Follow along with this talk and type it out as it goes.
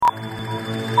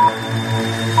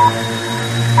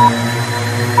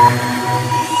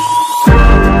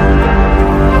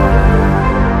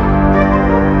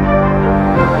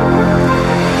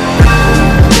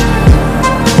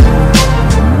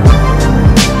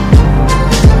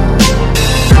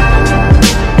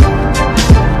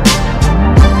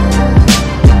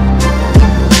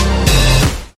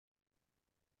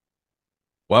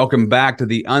Welcome back to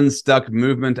the Unstuck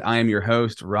Movement. I am your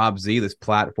host, Rob Z. This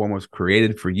platform was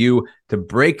created for you to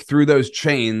break through those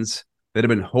chains that have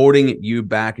been holding you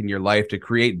back in your life, to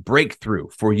create breakthrough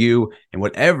for you and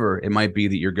whatever it might be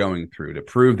that you're going through, to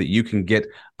prove that you can get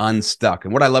unstuck.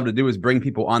 And what I love to do is bring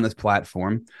people on this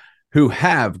platform who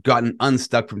have gotten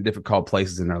unstuck from difficult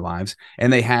places in their lives,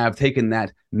 and they have taken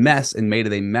that mess and made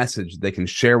it a message they can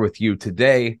share with you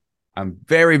today. I'm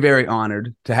very, very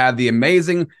honored to have the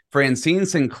amazing Francine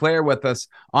Sinclair with us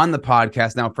on the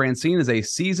podcast. Now, Francine is a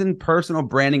seasoned personal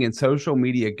branding and social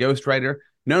media ghostwriter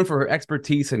known for her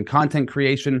expertise in content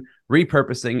creation,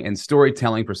 repurposing, and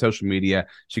storytelling for social media.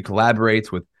 She collaborates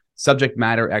with subject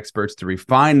matter experts to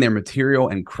refine their material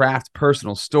and craft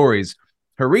personal stories.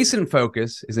 Her recent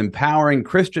focus is empowering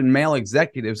Christian male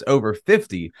executives over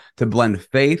 50 to blend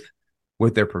faith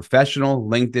with their professional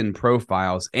LinkedIn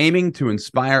profiles, aiming to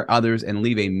inspire others and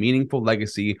leave a meaningful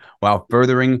legacy while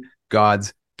furthering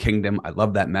God's kingdom. I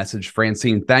love that message.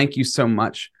 Francine, thank you so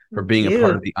much for being a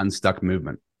part of the Unstuck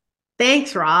movement.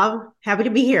 Thanks, Rob. Happy to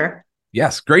be here.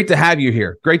 Yes, great to have you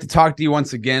here. Great to talk to you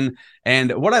once again.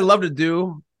 And what I love to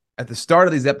do at the start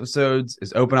of these episodes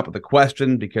is open up with a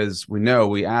question, because we know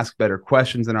we ask better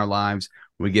questions in our lives,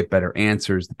 we get better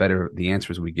answers. The better the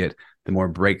answers we get, the more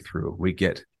breakthrough we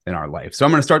get in our life. So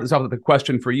I'm going to start this off with a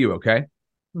question for you, okay?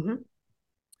 Mm-hmm.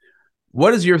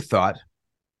 What is your thought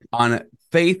on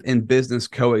faith and business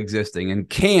coexisting? And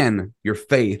can your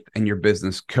faith and your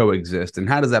business coexist? And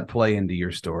how does that play into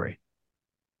your story?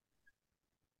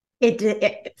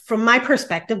 From my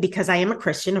perspective, because I am a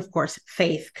Christian, of course,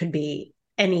 faith could be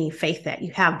any faith that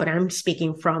you have, but I'm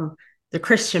speaking from the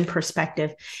Christian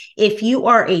perspective. If you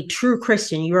are a true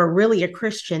Christian, you are really a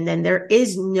Christian, then there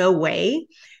is no way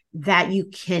that you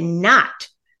cannot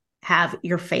have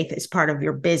your faith as part of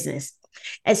your business,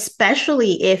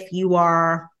 especially if you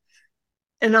are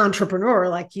an entrepreneur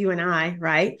like you and I,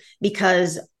 right?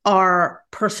 Because our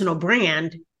personal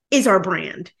brand is our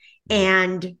brand.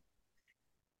 And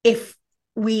if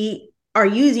we are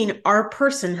using our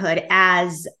personhood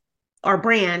as our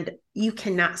brand, you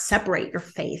cannot separate your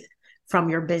faith from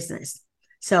your business.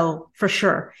 So for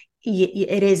sure,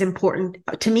 it is important.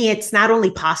 To me, it's not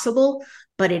only possible,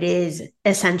 but it is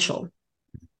essential.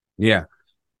 Yeah.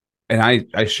 And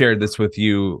I shared this with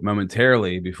you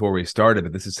momentarily before we started,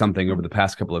 but this is something over the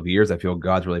past couple of years I feel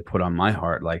God's really put on my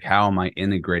heart. Like, how am I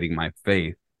integrating my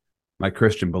faith, my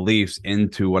Christian beliefs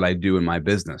into what I do in my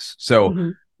business?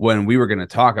 So when we were going to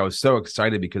talk, I was so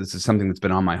excited because this is something that's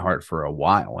been on my heart for a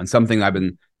while, and something I've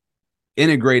been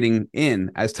integrating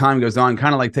in as time goes on,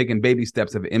 kind of like taking baby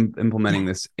steps of implementing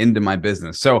this into my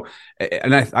business. So,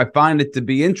 and I find it to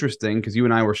be interesting, because you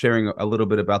and I were sharing a little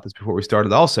bit about this before we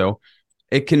started also.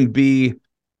 It can be,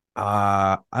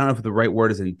 I don't know if the right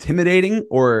word is intimidating,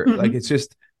 or like, it's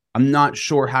just, I'm not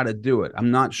sure how to do it.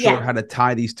 I'm not sure how to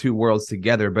tie these two worlds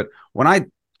together. But when I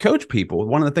coach people,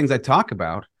 one of the things I talk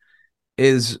about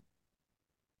is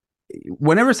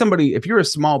whenever somebody, if you're a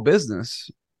small business,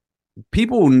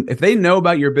 people, if they know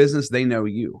about your business, they know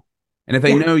you. And if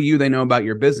they know you, they know about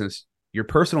your business. Your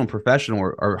personal and professional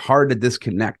are hard to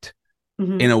disconnect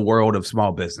in a world of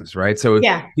small business, right? So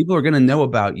people are going to know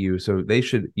about you, so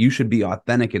you should be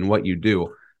authentic in what you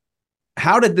do.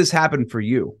 How did this happen for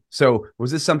you? So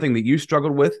was this something that you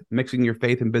struggled with, mixing your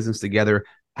faith and business together?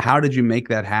 How did you make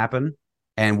that happen?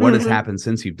 And what has happened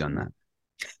since you've done that?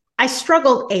 I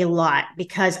struggled a lot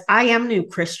because I am new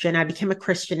Christian. I became a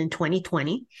Christian in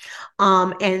 2020.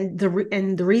 And the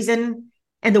reason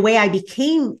and the way I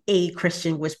became a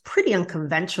Christian was pretty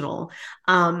unconventional.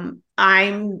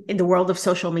 I'm in the world of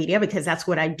social media because that's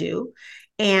what I do.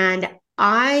 And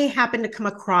I happened to come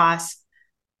across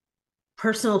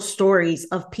personal stories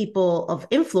of people of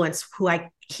influence who I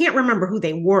can't remember who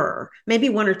they were, maybe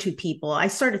one or two people. I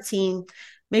started seeing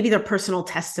maybe their personal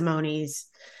testimonies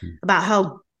about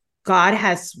how God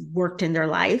has worked in their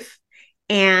life.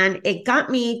 And it got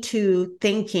me to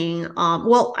thinking,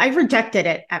 well, I rejected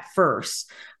it at first.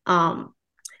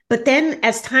 But then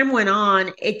as time went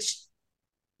on,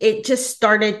 it just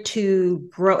started to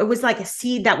grow. It was like a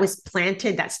seed that was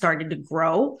planted that started to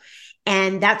grow.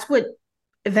 And that's what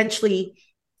eventually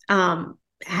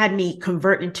had me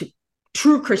convert into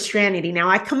true Christianity. Now,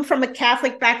 I come from a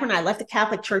Catholic background. I left the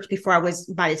Catholic Church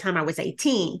by the time I was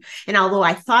 18. And although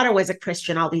I thought I was a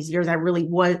Christian all these years, I really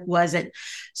wasn't.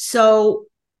 So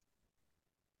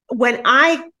when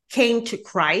I came to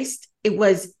Christ, it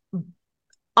was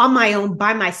on my own,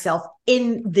 by myself,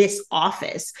 in this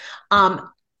office.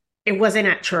 It wasn't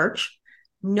at church.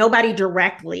 Nobody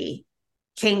directly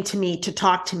came to me to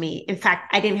talk to me. In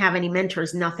fact, I didn't have any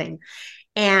mentors, nothing.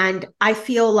 And I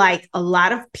feel like a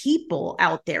lot of people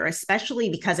out there, especially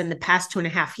because in the past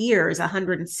 2.5 years,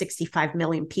 165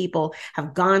 million people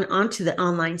have gone onto the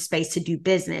online space to do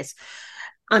business,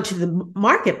 onto the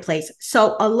marketplace.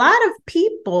 So a lot of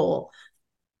people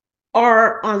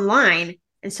are online.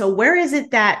 And so where is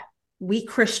it that we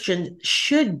Christians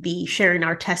should be sharing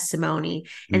our testimony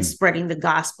and spreading the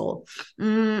gospel?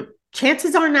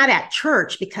 Chances are not at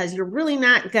church, because you're really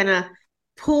not going to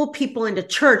pull people into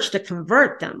church to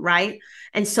convert them, right?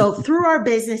 And so through our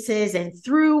businesses and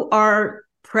through our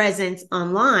presence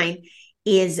online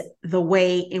is the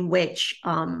way in which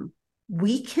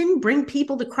we can bring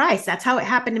people to Christ. That's how it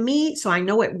happened to me. So I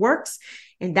know it works.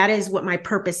 And that is what my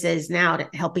purpose is now, to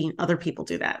helping other people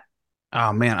do that.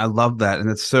 Oh man, I love that. And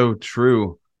it's so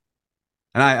true.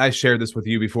 And I shared this with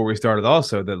you before we started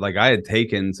also, that like I had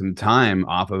taken some time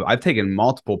I've taken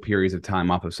multiple periods of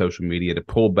time off of social media to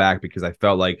pull back, because I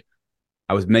felt like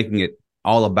I was making it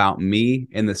all about me,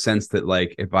 in the sense that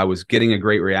like if I was getting a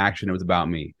great reaction, it was about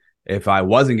me. If I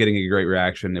wasn't getting a great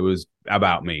reaction, it was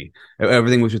about me.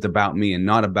 Everything was just about me and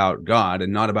not about God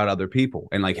and not about other people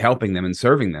and like helping them and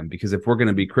serving them. Because if we're going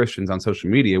to be Christians on social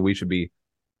media, we should be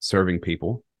serving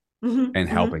people and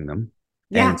helping them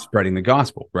and spreading the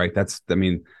gospel, right?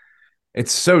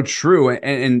 It's so true.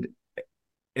 And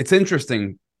it's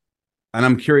interesting. And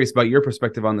I'm curious about your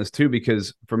perspective on this too,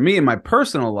 because for me in my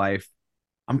personal life,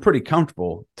 I'm pretty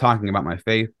comfortable talking about my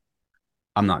faith.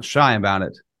 I'm not shy about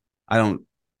it. I don't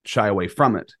shy away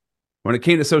from it. When it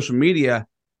came to social media,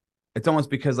 it's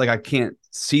almost because like I can't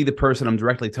see the person I'm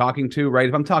directly talking to, right?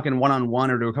 If I'm talking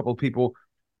one-on-one or to a couple of people,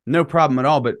 no problem at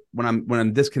all. But when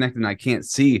I'm disconnected and I can't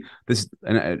see this,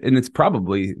 and it's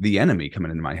probably the enemy coming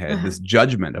into my head, this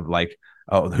judgment of like,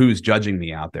 oh, who's judging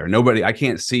me out there? Nobody, I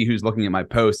can't see who's looking at my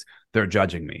post. They're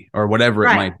judging me or whatever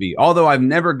it might be. Although I've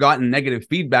never gotten negative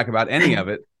feedback about any of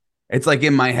it. It's like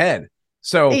in my head.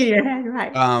 So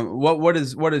what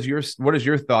is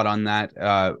your thought on that?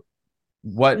 I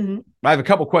have a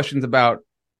couple questions about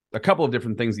a couple of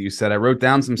different things that you said. I wrote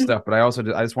down some stuff, but I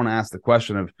just want to ask the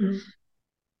question of,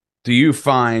 do you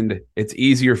find it's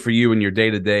easier for you in your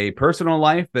day-to-day personal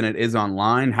life than it is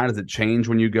online? How does it change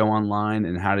when you go online,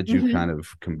 and how did you kind of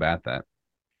combat that?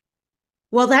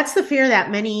 Well, that's the fear that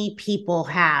many people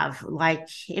have. Like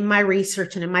in my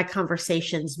research and in my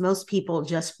conversations, most people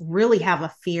just really have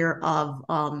a fear of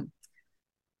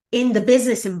in the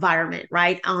business environment,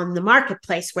 right? On the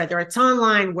marketplace, whether it's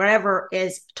online, wherever,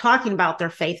 is talking about their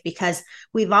faith, because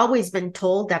we've always been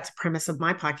told, that's the premise of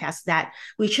my podcast, that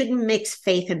we shouldn't mix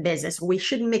faith and business. We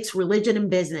shouldn't mix religion and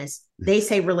business. They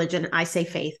say religion, I say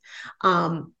faith,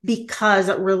 because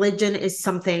religion is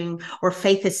something, or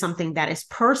faith is something that is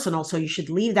personal. So you should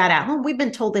leave that at home. We've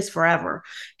been told this forever.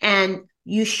 And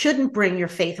you shouldn't bring your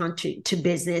faith into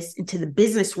business, into the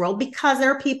business world, because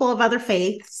there are people of other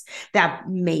faiths that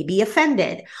may be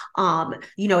offended.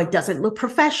 It doesn't look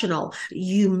professional.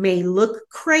 You may look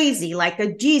crazy, like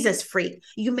a Jesus freak.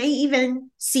 You may even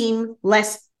seem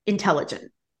less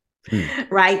intelligent,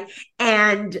 right?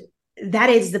 And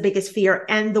that is the biggest fear.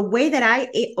 And the way that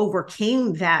I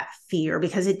overcame that fear,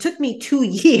 because it took me 2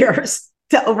 years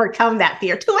to overcome that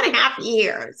fear, 2.5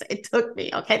 years it took me.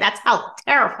 Okay. That's how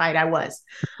terrified I was.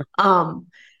 And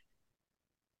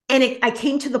I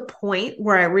came to the point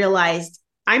where I realized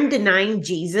I'm denying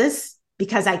Jesus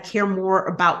because I care more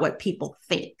about what people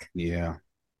think. Yeah.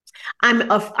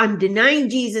 I'm denying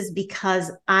Jesus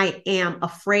because I am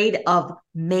afraid of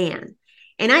man.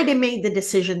 And I made the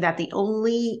decision that the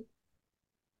only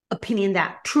opinion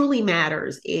that truly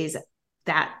matters is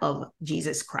that of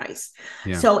Jesus Christ.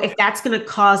 Yeah. So if that's going to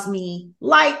cause me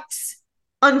likes,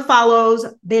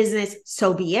 unfollows, business,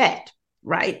 so be it,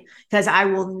 right? Because I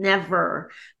will never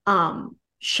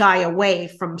shy away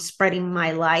from spreading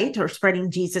my light or spreading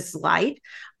Jesus' light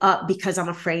because I'm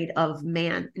afraid of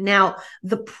man. Now,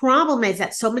 the problem is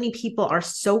that so many people are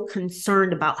so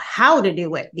concerned about how to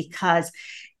do it, because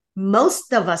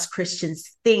most of us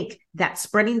Christians think that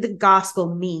spreading the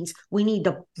gospel means we need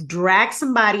to drag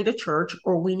somebody to church,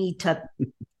 or we need to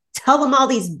tell them all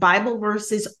these Bible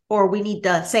verses, or we need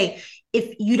to say,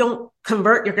 if you don't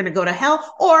convert, you're going to go to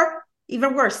hell, or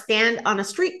even worse, stand on a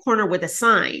street corner with a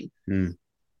sign,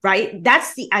 right?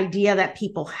 That's the idea that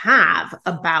people have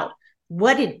about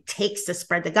what it takes to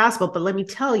spread the gospel. But let me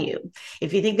tell you,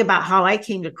 if you think about how I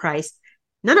came to Christ,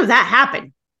 none of that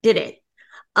happened, did it?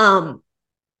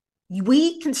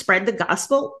 We can spread the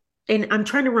gospel. And I'm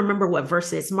trying to remember what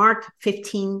verse is. Mark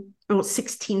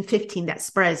 16:15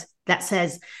 that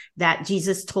says that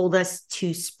Jesus told us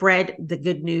to spread the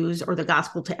good news or the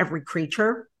gospel to every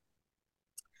creature.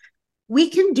 We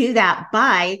can do that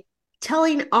by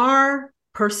telling our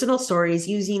personal stories,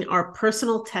 using our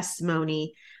personal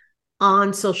testimony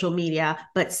on social media,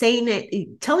 but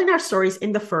telling our stories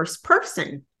in the first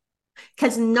person,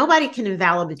 because nobody can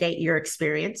invalidate your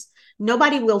experience.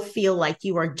 Nobody will feel like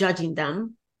you are judging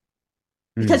them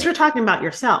because you're talking about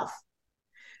yourself,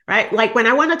 right? Like when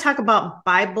I want to talk about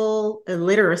Bible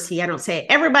illiteracy, I don't say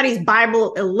everybody's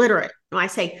Bible illiterate. No, I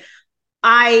say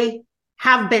I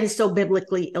have been so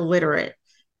biblically illiterate,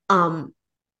 and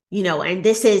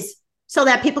this is so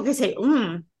that people can say,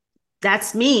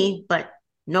 that's me, but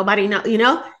nobody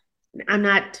know, I'm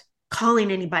not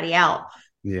calling anybody out.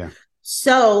 Yeah.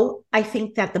 So I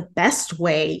think that the best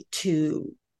way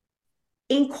to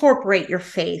incorporate your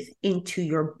faith into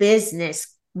your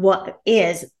business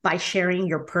is by sharing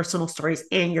your personal stories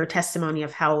and your testimony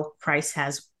of how Christ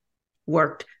has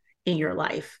worked in your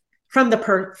life from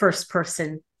the first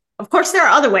person. Of course, there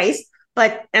are other ways,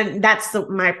 and that's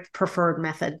my preferred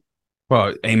method.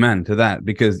 Well, amen to that,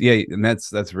 because and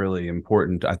that's really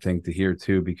important, I think, to hear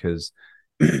too, because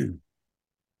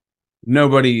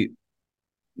nobody's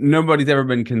ever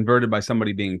been converted by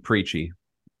somebody being preachy.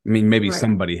 I mean, maybe right.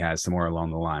 Somebody has somewhere along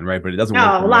the line, right? But it doesn't no,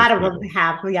 work. A lot of them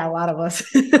have. Yeah, a lot of us.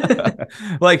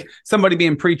 Like somebody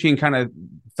being preaching, kind of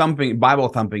Bible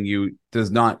thumping you does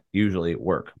not usually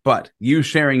work. But you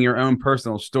sharing your own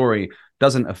personal story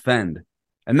doesn't offend.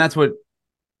 And that's what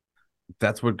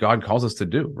God calls us to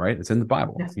do, right? It's in the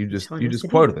Bible. You just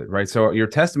quoted it, right? So your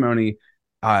testimony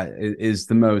is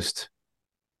the most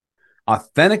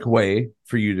authentic way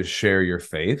for you to share your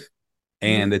faith.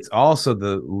 And it's also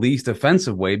the least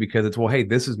offensive way, because it's, well, hey,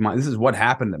 this is what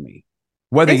happened to me.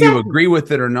 Whether you agree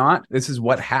with it or not, this is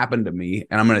what happened to me,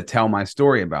 and I'm going to tell my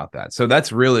story about that. So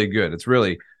that's really good. It's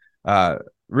really,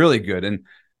 really good. And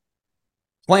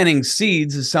planting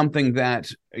seeds is something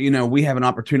that, we have an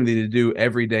opportunity to do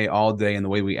every day, all day, in the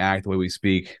way we act, the way we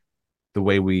speak, the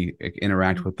way we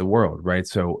interact with the world, right?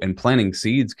 So, and planting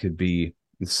seeds could be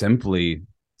simply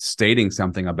stating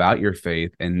something about your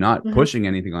faith and not pushing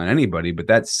anything on anybody, but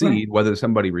that seed, whether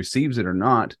somebody receives it or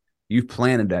not, you've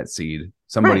planted that seed.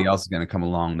 Somebody else is going to come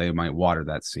along. They might water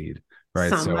that seed,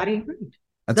 right? Somebody.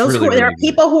 So there are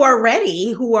people who are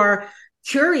ready, who are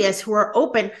curious, who are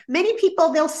open. Many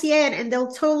people, they'll see it and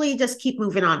they'll totally just keep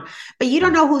moving on. But you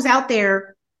don't know who's out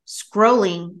there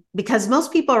scrolling, because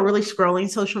most people are really scrolling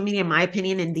social media, in my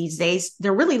opinion, in these days.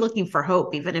 They're really looking for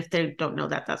hope, even if they don't know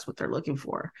that that's what they're looking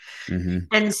for.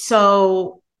 And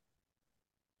so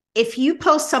if you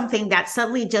post something that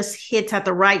suddenly just hits at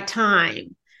the right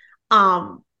time,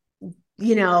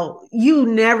 you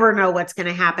never know what's going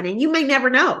to happen. And you may never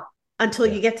know until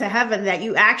you get to heaven that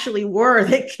you actually were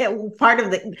part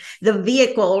of the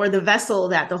vehicle or the vessel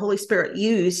that the Holy Spirit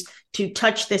used to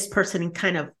touch this person and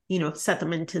kind of, set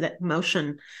them into that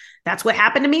motion. That's what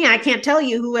happened to me. I can't tell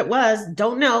you who it was.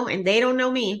 Don't know. And they don't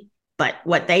know me. But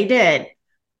what they did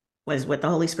was what the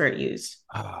Holy Spirit used.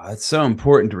 Oh, that's so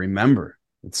important to remember.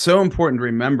 It's so important to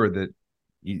remember that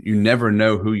you never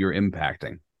know who you're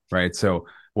impacting, right? So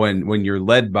when you're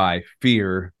led by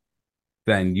fear,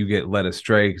 then you get led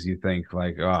astray because you think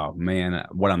like, oh man,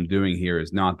 what I'm doing here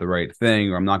is not the right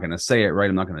thing, or I'm not going to say it right,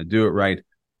 I'm not going to do it right.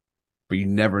 But you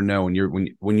never know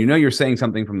when you're saying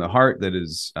something from the heart that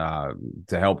is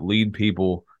to help lead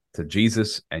people to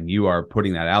Jesus, and you are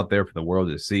putting that out there for the world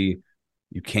to see.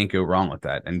 You can't go wrong with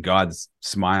that, and God's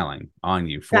smiling on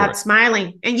you for God's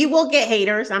smiling, and you will get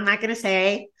haters. I'm not going to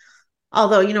say,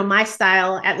 although my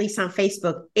style, at least on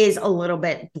Facebook, is a little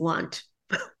bit blunt.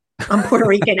 I'm Puerto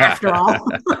Rican after all.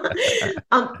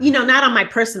 Not on my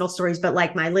personal stories, but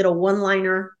like my little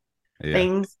one-liner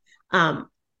things. And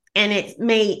it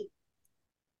may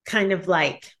kind of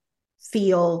like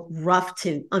feel rough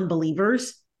to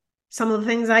unbelievers, some of the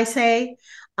things I say.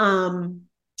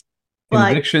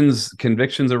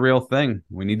 Conviction's a real thing.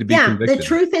 We need to be convicted. The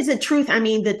truth is a truth. I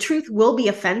mean, the truth will be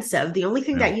offensive. The only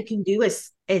thing that you can do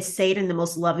is say it in the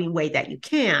most loving way that you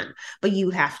can, but you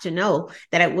have to know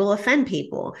that it will offend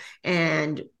people.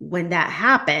 And when that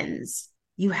happens,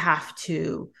 you have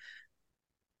to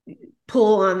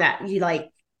pull on that. You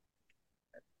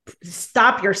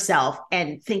stop yourself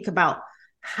and think about,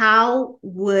 how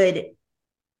would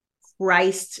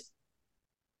Christ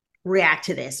react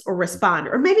to this, or respond,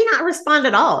 or maybe not respond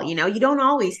at all. You don't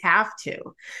always have to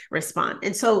respond.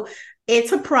 And so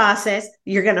It's a process.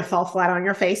 You're going to fall flat on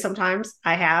your face sometimes.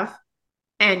 I have.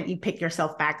 And you pick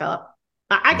yourself back up.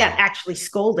 I got actually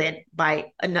scolded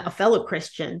by a fellow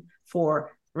Christian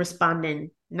for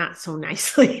responding not so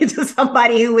nicely to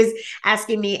somebody who was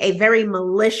asking me a very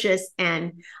malicious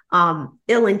and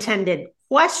ill-intended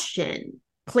question.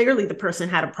 Clearly, the person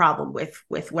had a problem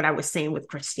with what I was saying with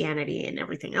Christianity and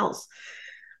everything else.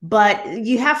 But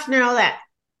you have to know that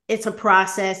it's a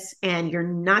process, and you're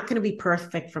not going to be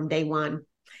perfect from day one.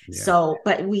 Yeah. So,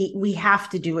 but we have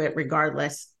to do it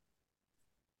regardless.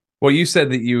 Well, you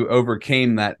said that you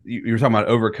overcame that. You were talking about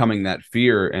overcoming that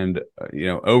fear and,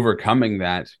 overcoming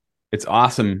that. It's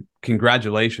awesome.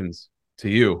 Congratulations to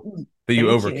you that you Thank you.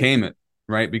 overcame it,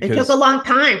 right? It took Because, a long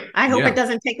time. I hope yeah, it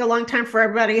doesn't take a long time for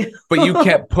everybody. but you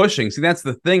kept pushing. See, that's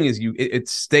the thing is it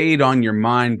stayed on your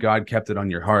mind. God kept it on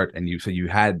your heart. And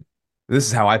this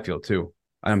is how I feel too.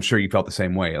 I'm sure you felt the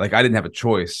same way. Like I didn't have a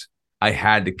choice. I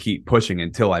had to keep pushing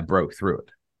until I broke through it.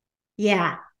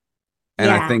 Yeah. And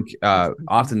I Yeah. think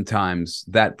oftentimes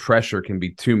that pressure can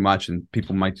be too much and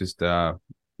people might just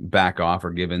back off or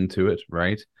give into it,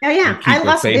 right? Oh, Or yeah. I keep their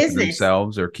lost faith in business.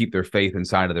 themselves or keep their faith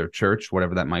inside of their church,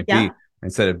 whatever that might be, Yeah.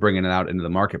 instead of bringing it out into the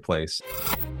marketplace.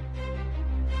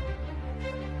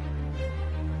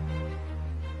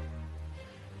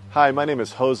 Hi, my name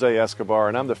is Jose Escobar,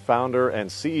 and I'm the founder and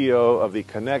CEO of the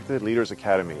Connected Leaders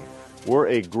Academy. We're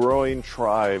a growing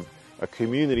tribe, a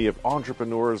community of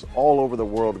entrepreneurs all over the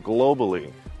world,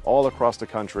 globally, all across the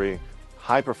country,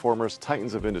 high performers,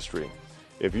 titans of industry.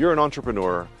 If you're an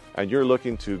entrepreneur and you're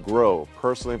looking to grow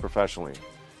personally and professionally,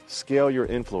 scale your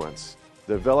influence,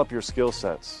 develop your skill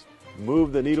sets,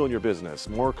 move the needle in your business,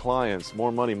 more clients,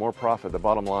 more money, more profit, the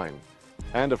bottom line,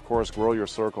 and of course, grow your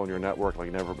circle and your network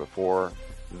like never before,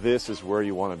 this is where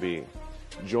you want to be.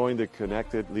 Join the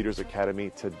Connected Leaders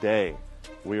Academy today.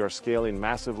 We are scaling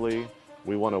massively.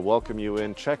 We want to welcome you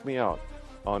in. Check me out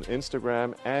on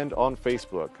Instagram and on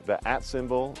Facebook, the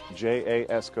 @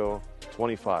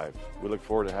 JAESCO25. We look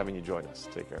forward to having you join us.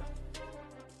 Take care.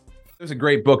 There's a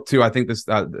great book too. I think this,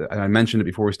 I mentioned it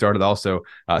before we started also,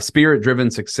 Spirit Driven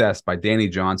Success by Danny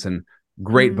Johnson.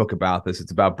 Great book about this.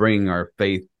 It's about bringing our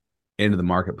faith into the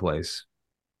marketplace.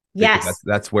 Yes.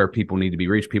 That's where people need to be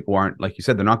reached. People aren't, like you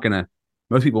said,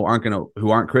 most people who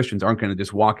aren't Christians aren't going to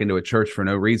just walk into a church for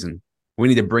no reason. We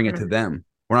need to bring it to them.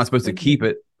 We're not supposed to keep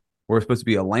it. We're supposed to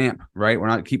be a lamp, right? We're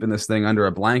not keeping this thing under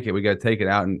a blanket. We got to take it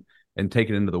out and take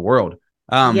it into the world.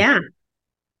 Yeah.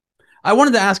 I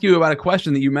wanted to ask you about a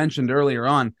question that you mentioned earlier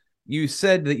on. You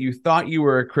said that you thought you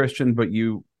were a Christian, but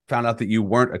you found out that you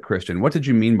weren't a Christian. What did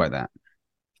you mean by that?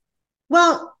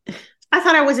 Well, I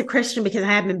thought I was a Christian because I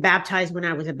had been baptized when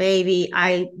I was a baby.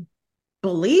 I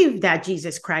believed that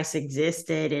Jesus Christ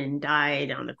existed and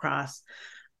died on the cross.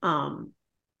 I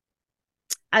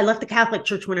left the Catholic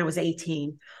Church when I was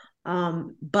 18.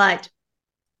 But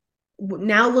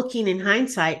now looking in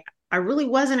hindsight, I really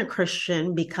wasn't a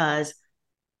Christian because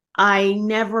I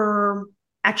never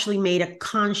actually made a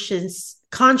conscious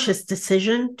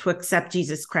decision to accept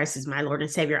Jesus Christ as my Lord and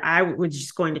Savior. I was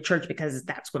just going to church because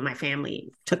that's what my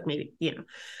family took me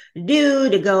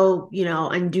to go,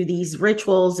 and do these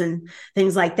rituals and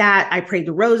things like that. I prayed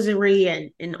the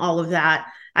rosary and all of that.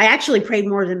 I actually prayed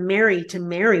more than Mary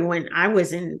when I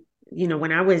was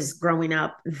when I was growing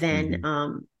up than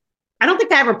I don't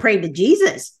think I ever prayed to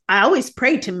Jesus. I always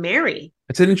prayed to Mary.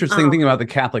 It's an interesting thing about the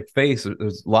Catholic faith.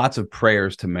 There's lots of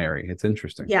prayers to Mary. It's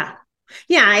interesting. Yeah.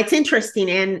 Yeah, it's interesting.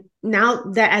 And now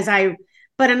that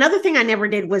but another thing I never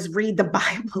did was read the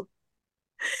Bible.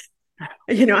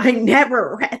 I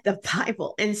never read the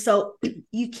Bible. And so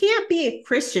you can't be a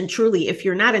Christian truly if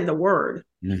you're not in the Word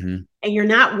and you're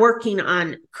not working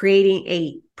on creating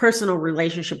a personal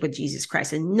relationship with Jesus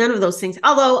Christ. And none of those things,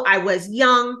 although I was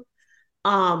young,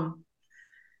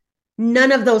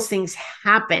 none of those things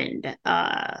happened,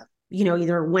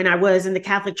 either when I was in the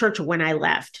Catholic Church or when I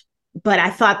left. But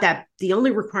I thought that the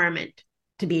only requirement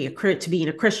to being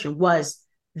a Christian was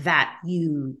that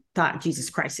you thought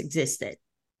Jesus Christ existed.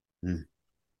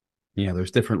 Yeah,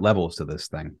 there's different levels to this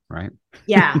thing, right?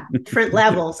 Yeah, different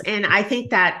levels. And I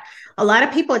think that a lot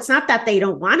of people, it's not that they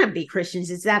don't want to be Christians,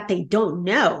 it's that they don't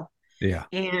know. Yeah.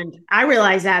 And I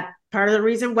realized that part of the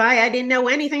reason why I didn't know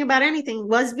anything about anything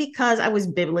was because I was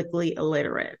biblically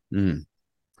illiterate.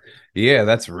 Yeah,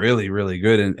 that's really, really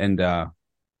good. And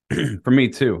for me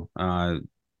too,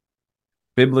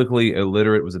 biblically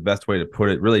illiterate was the best way to put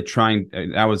it. Really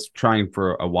I was trying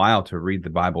for a while to read the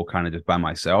Bible kind of just by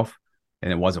myself,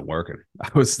 and it wasn't working. I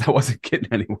wasn't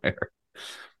getting anywhere.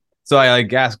 So I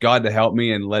asked God to help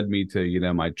me and led me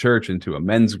to, my church and to a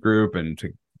men's group and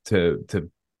to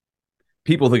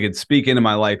people that could speak into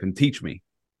my life and teach me.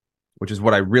 which is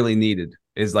what I really needed,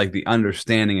 is like the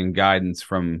understanding and guidance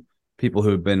from people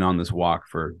who have been on this walk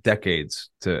for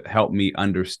decades to help me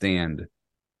understand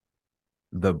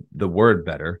the word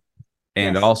better,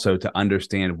 and Yes. also to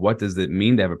understand what does it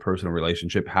mean to have a personal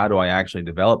relationship. How do I actually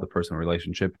develop the personal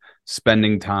relationship?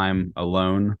 Spending time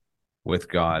alone with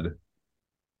God,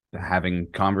 having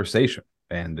conversation,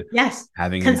 and Yes.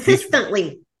 having impeachment.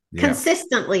 Consistently, Yeah.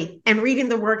 consistently, and reading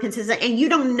the word consistently. And you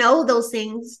don't know those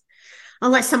things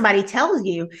unless somebody tells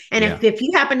you. And Yeah. if you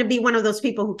happen to be one of those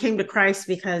people who came to Christ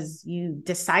because you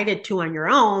decided to on your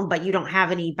own, but you don't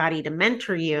have anybody to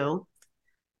mentor you,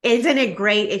 isn't it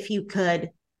great if you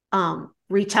could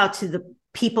reach out to the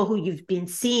people who you've been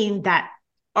seeing that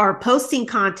are posting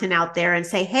content out there and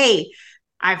say, hey,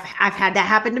 I've had that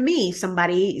happen to me.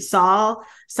 Somebody saw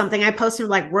something I posted,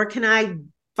 like, where can I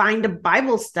find a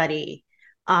Bible study?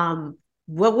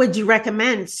 What would you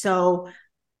recommend? So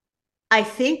I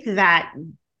think that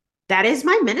is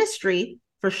my ministry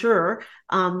for sure.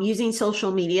 Using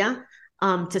social media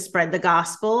to spread the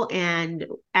gospel, and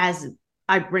as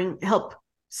I help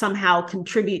somehow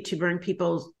contribute to bring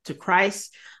people to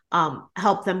Christ,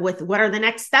 help them with what are the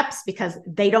next steps, because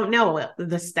they don't know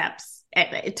the steps.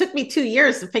 It took me 2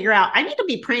 years to figure out I need to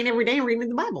be praying every day and reading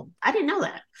the Bible. I didn't know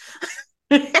that.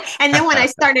 And then when I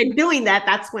started doing that,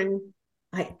 that's when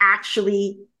I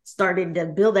actually started to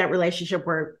build that relationship,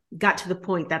 where it got to the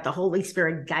point that the Holy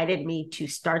Spirit guided me to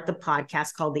start the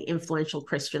podcast called The Influential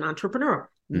Christian Entrepreneur.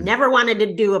 Never wanted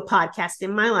to do a podcast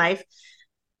in my life.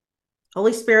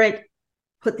 Holy Spirit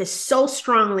put this so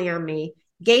strongly on me,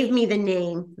 gave me the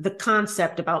name, the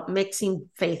concept about mixing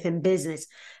faith and business.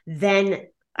 Then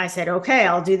I said, okay,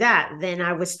 I'll do that. Then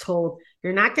I was told,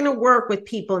 you're not going to work with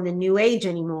people in the new age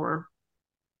anymore.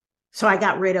 So I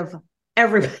got rid of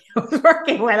everybody I was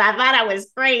working with. I thought I was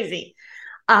crazy.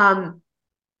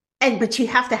 But you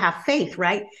have to have faith,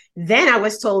 right? Then I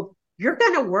was told, you're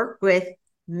going to work with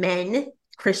men,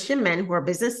 Christian men who are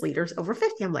business leaders over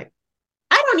 50. I'm like,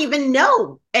 I don't even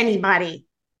know anybody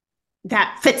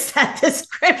that fits that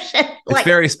description. It's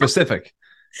very specific.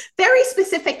 Very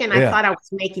specific. And I thought I was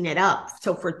making it up.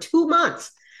 So for 2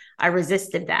 months, I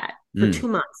resisted that. For 2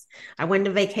 months. I went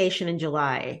to vacation in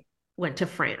July, went to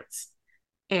France.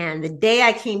 And the day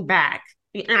I came back,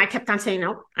 and I kept on saying,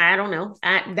 no, I don't know.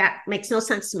 That makes no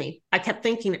sense to me. I kept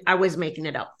thinking I was making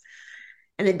it up.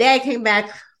 And the day I came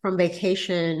back from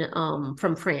vacation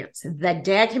from France, that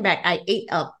day I came back, I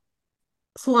ate a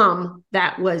plum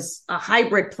that was a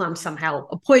hybrid plum somehow,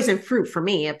 a poison fruit for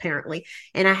me, apparently.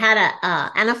 And I had a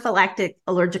anaphylactic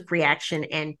allergic reaction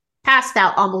and passed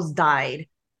out, almost died,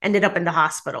 ended up in the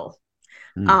hospital.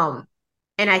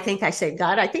 And I think I said,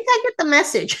 God, I think I get the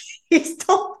message. He's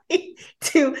told me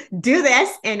to do this,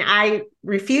 and I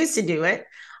refused to do it.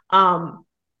 And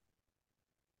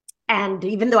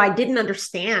even though I didn't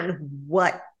understand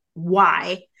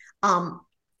why,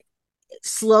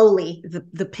 slowly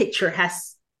the picture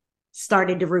has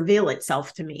started to reveal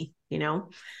itself to me, you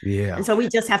know? Yeah. And so we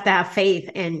just have to have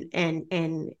faith and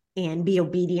be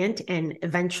obedient, and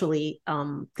eventually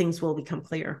things will become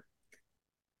clear.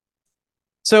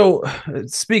 So,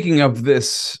 speaking of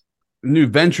this new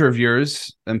venture of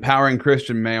yours, empowering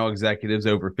Christian male executives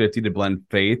over 50 to blend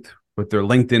faith with their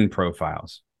LinkedIn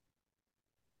profiles.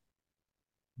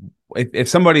 If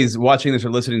somebody's watching this or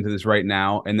listening to this right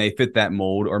now and they fit that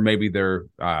mold, or maybe they're,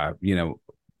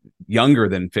 younger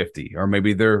than 50, or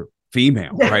maybe they're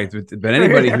female, right? But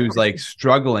anybody who's like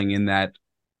struggling in that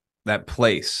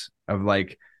place of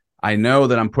like, I know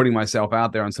that I'm putting myself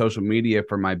out there on social media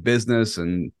for my business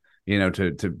and,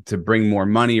 to bring more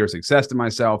money or success to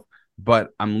myself,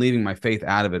 but I'm leaving my faith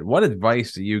out of it. What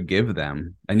advice do you give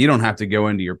them? And you don't have to go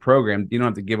into your program. You don't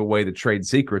have to give away the trade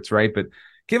secrets, right? But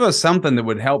give us something that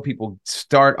would help people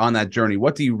start on that journey.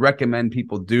 What do you recommend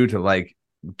people do to like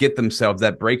get themselves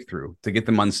that breakthrough, to get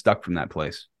them unstuck from that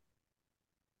place?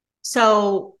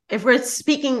 So if we're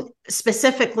speaking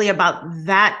specifically about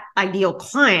that ideal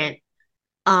client,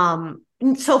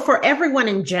 so for everyone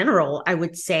in general, I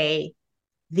would say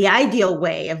the ideal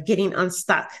way of getting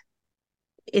unstuck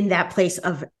in that place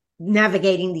of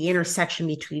navigating the intersection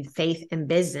between faith and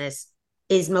business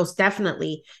is most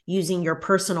definitely using your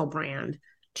personal brand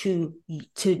to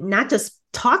not just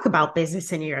talk about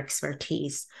business and your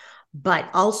expertise, but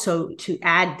also to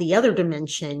add the other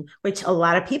dimension, which a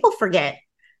lot of people forget,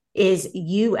 is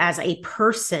you as a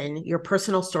person, your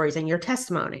personal stories and your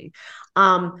testimony.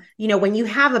 When you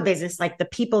have a business, like the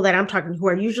people that I'm talking to who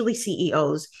are usually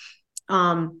CEOs,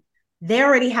 they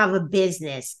already have a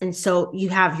business. And so you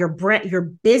have your brand, your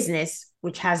business,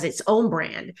 which has its own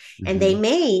brand, and they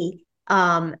may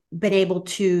been able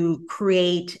to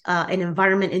create an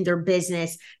environment in their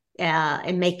business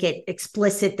and make it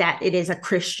explicit that it is a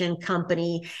Christian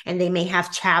company, and they may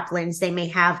have chaplains, they may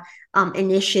have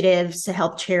initiatives to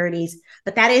help charities,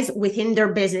 but that is within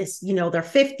their business. They're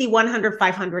 50, 100,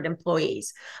 500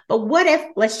 employees. But what if,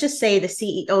 let's just say the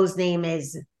CEO's name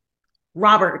is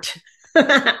Robert.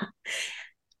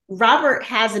 Robert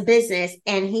has a business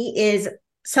and he is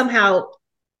somehow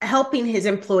helping his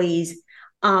employees.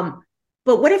 But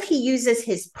what if he uses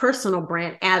his personal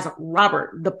brand as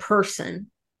Robert, the person,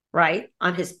 right,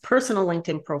 on his personal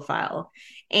LinkedIn profile?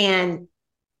 And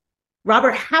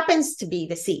Robert happens to be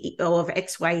the CEO of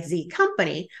XYZ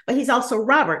company, but he's also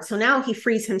Robert. So now he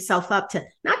frees himself up to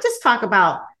not just talk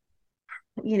about,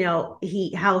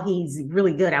 how he's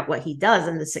really good at what he does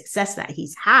and the success that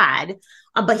he's had,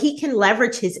 but he can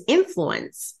leverage his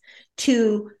influence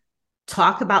to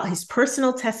talk about his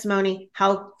personal testimony,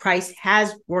 how Christ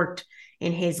has worked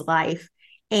in his life,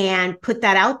 and put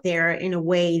that out there in a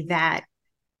way that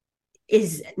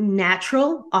is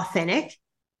natural, authentic,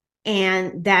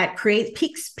 and that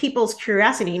piques people's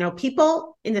curiosity.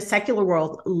 People in the secular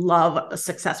world love a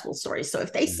successful story. So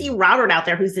if they see Robert out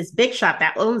there, who's this big shot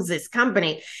that owns this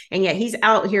company, and yet he's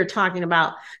out here talking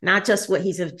about not just what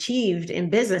he's achieved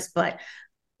in business, but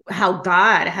how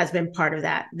God has been part of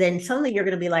that, then suddenly you're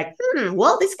going to be like,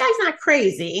 well, this guy's not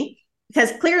crazy,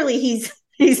 because clearly he's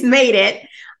made it.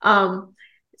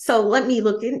 So let me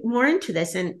look more into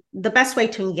this. And the best way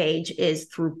to engage is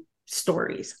through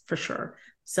stories, for sure.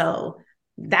 So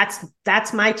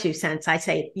that's my 2 cents. I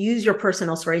say, use your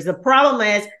personal stories. The problem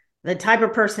is the type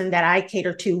of person that I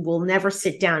cater to will never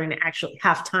sit down and actually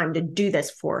have time to do this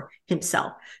for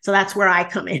himself. So that's where I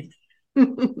come in.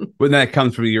 When that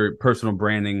comes from your personal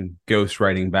branding,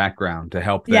 ghostwriting background to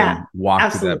help them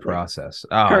walk through that process.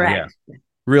 Oh, correct. Yeah.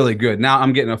 Really good. Now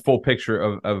I'm getting a full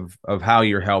picture of how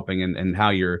you're helping and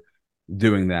how you're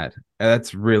doing that.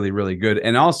 That's really, really good.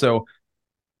 And also,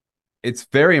 it's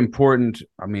very important.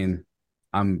 I mean,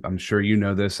 I'm sure you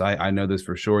know this. I know this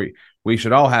for sure. We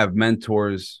should all have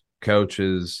mentors,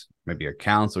 coaches, maybe a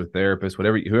counselor, therapist,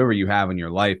 whoever you have in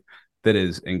your life that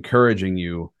is encouraging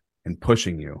you and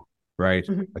pushing you, right?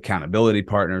 Accountability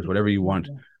partners, whatever you want,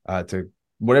 to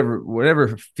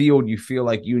whatever field you feel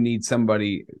like you need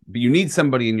somebody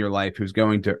in your life who's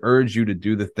going to urge you to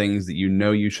do the things that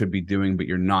you should be doing, but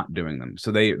you're not doing them.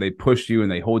 So they push you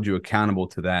and they hold you accountable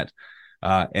to that.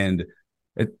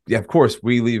 Of course,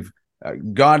 we leave.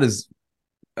 God is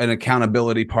an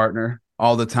accountability partner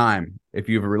all the time. If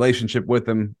you have a relationship with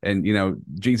him and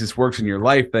Jesus works in your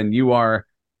life, then you are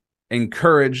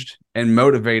encouraged and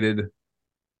motivated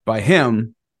by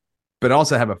him, but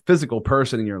also have a physical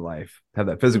person in your life. Have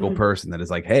that physical person that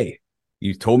is like, hey,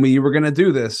 you told me you were going to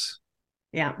do this.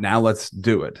 Yeah. Now let's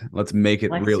do it. Let's make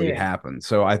it really happen.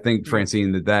 So I think,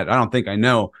 Francine, that I don't think I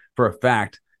know for a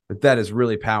fact, but that is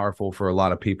really powerful for a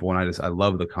lot of people. And I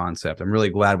love the concept. I'm really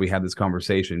glad we had this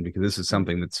conversation, because this is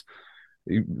something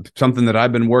that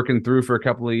I've been working through for a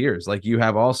couple of years, like you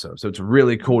have also. So it's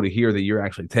really cool to hear that you're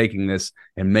actually taking this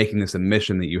and making this a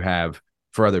mission that you have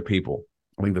for other people.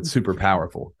 I think that's super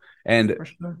powerful. And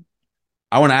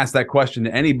I want to ask that question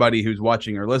to anybody who's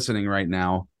watching or listening right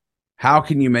now. How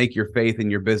can you make your faith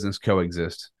and your business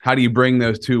coexist? How do you bring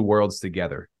those two worlds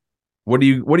together? What are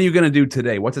you going to do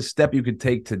today? What's a step you could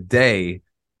take today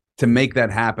to make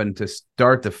that happen, to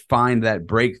start to find that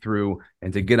breakthrough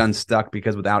and to get unstuck?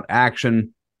 Because without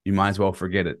action, you might as well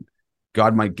forget it.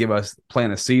 God might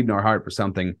plant a seed in our heart for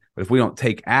something, but if we don't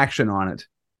take action on it,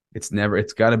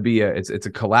 it's got to be it's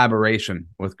a collaboration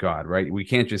with God, right? We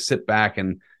can't just sit back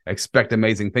and expect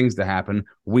amazing things to happen.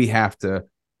 We have to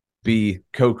be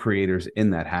co-creators in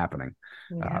that happening.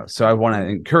 So I want to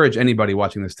encourage anybody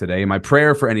watching this today. My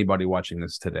prayer for anybody watching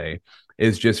this today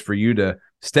is just for you to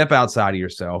step outside of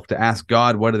yourself, to ask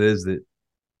God what it is that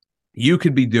you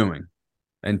could be doing,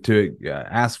 and to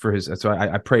ask for his. So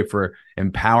I pray for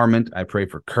empowerment. I pray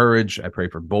for courage. I pray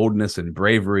for boldness and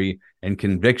bravery and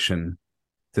conviction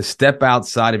to step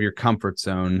outside of your comfort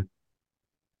zone.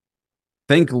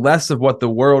 Think less of what the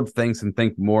world thinks and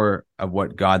think more of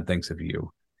what God thinks of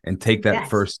you. And take that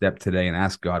first step today and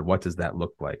ask God, what does that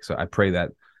look like? So I pray that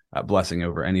blessing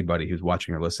over anybody who's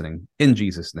watching or listening. In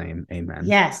Jesus' name, amen.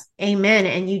 Yes, amen.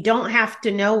 And you don't have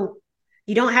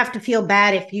to feel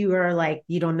bad if you are like,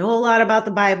 you don't know a lot about the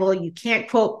Bible. You can't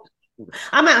quote.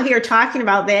 I'm out here talking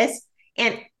about this,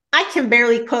 and I can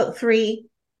barely quote 3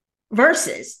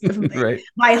 verses right.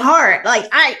 by heart. Like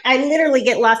I literally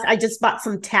get lost. I just bought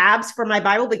some tabs for my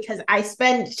Bible because I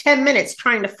spend 10 minutes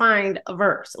trying to find a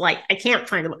verse. Like I can't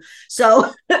find them.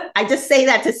 So I just say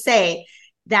that to say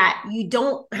that you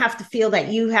don't have to feel that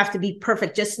you have to be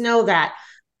perfect. Just know that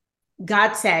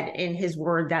God said in his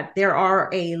word that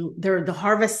the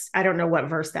harvest. I don't know what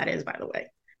verse that is, by the way.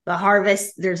 The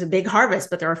harvest, there's a big harvest,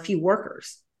 but there are few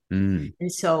workers. Mm.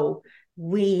 And so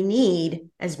we need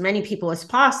as many people as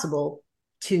possible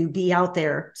to be out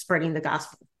there spreading the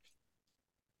gospel.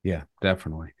 Yeah,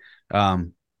 definitely.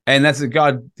 And that's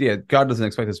God. Yeah, God doesn't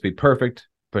expect us to be perfect,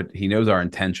 but he knows our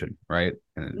intention, right?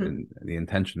 And the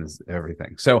intention is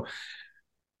everything. So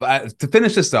to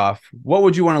finish this off, what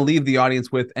would you want to leave the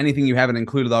audience with? Anything you haven't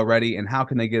included already? And how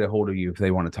can they get a hold of you if they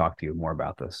want to talk to you more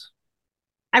about this?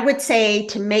 I would say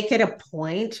to make it a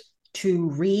point to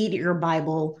read your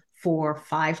Bible for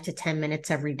 5 to 10 minutes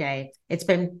every day.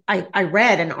 I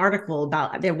read an article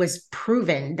about, there was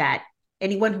proven that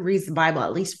anyone who reads the Bible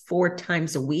at least 4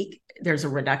 times a week, there's a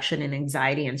reduction in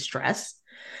anxiety and stress.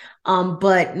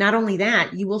 But not only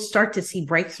that, you will start to see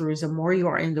breakthroughs the more you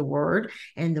are in the word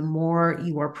and the more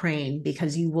you are praying,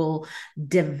 because you will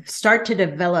start to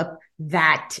develop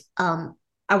that,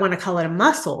 I want to call it a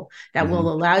muscle that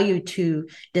will allow you to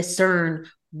discern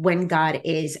when God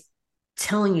is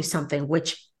telling you something,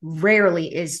 which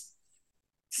rarely is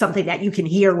something that you can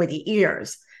hear with your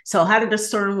ears. So how to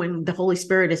discern when the Holy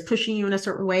Spirit is pushing you in a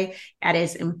certain way, that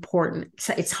is important.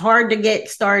 So it's hard to get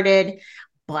started,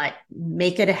 but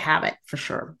make it a habit for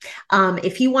sure.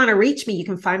 If you want to reach me, you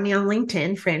can find me on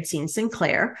LinkedIn, Francine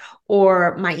Sinclair,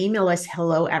 or my email is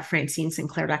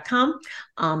hello@francineSinclair.com.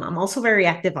 I'm also very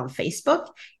active on Facebook,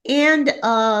 and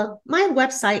my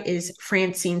website is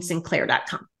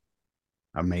francineSinclair.com.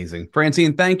 Amazing.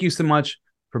 Francine, thank you so much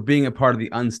for being a part of the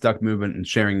Unstuck movement and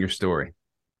sharing your story.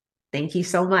 Thank you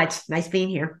so much. Nice being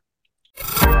here.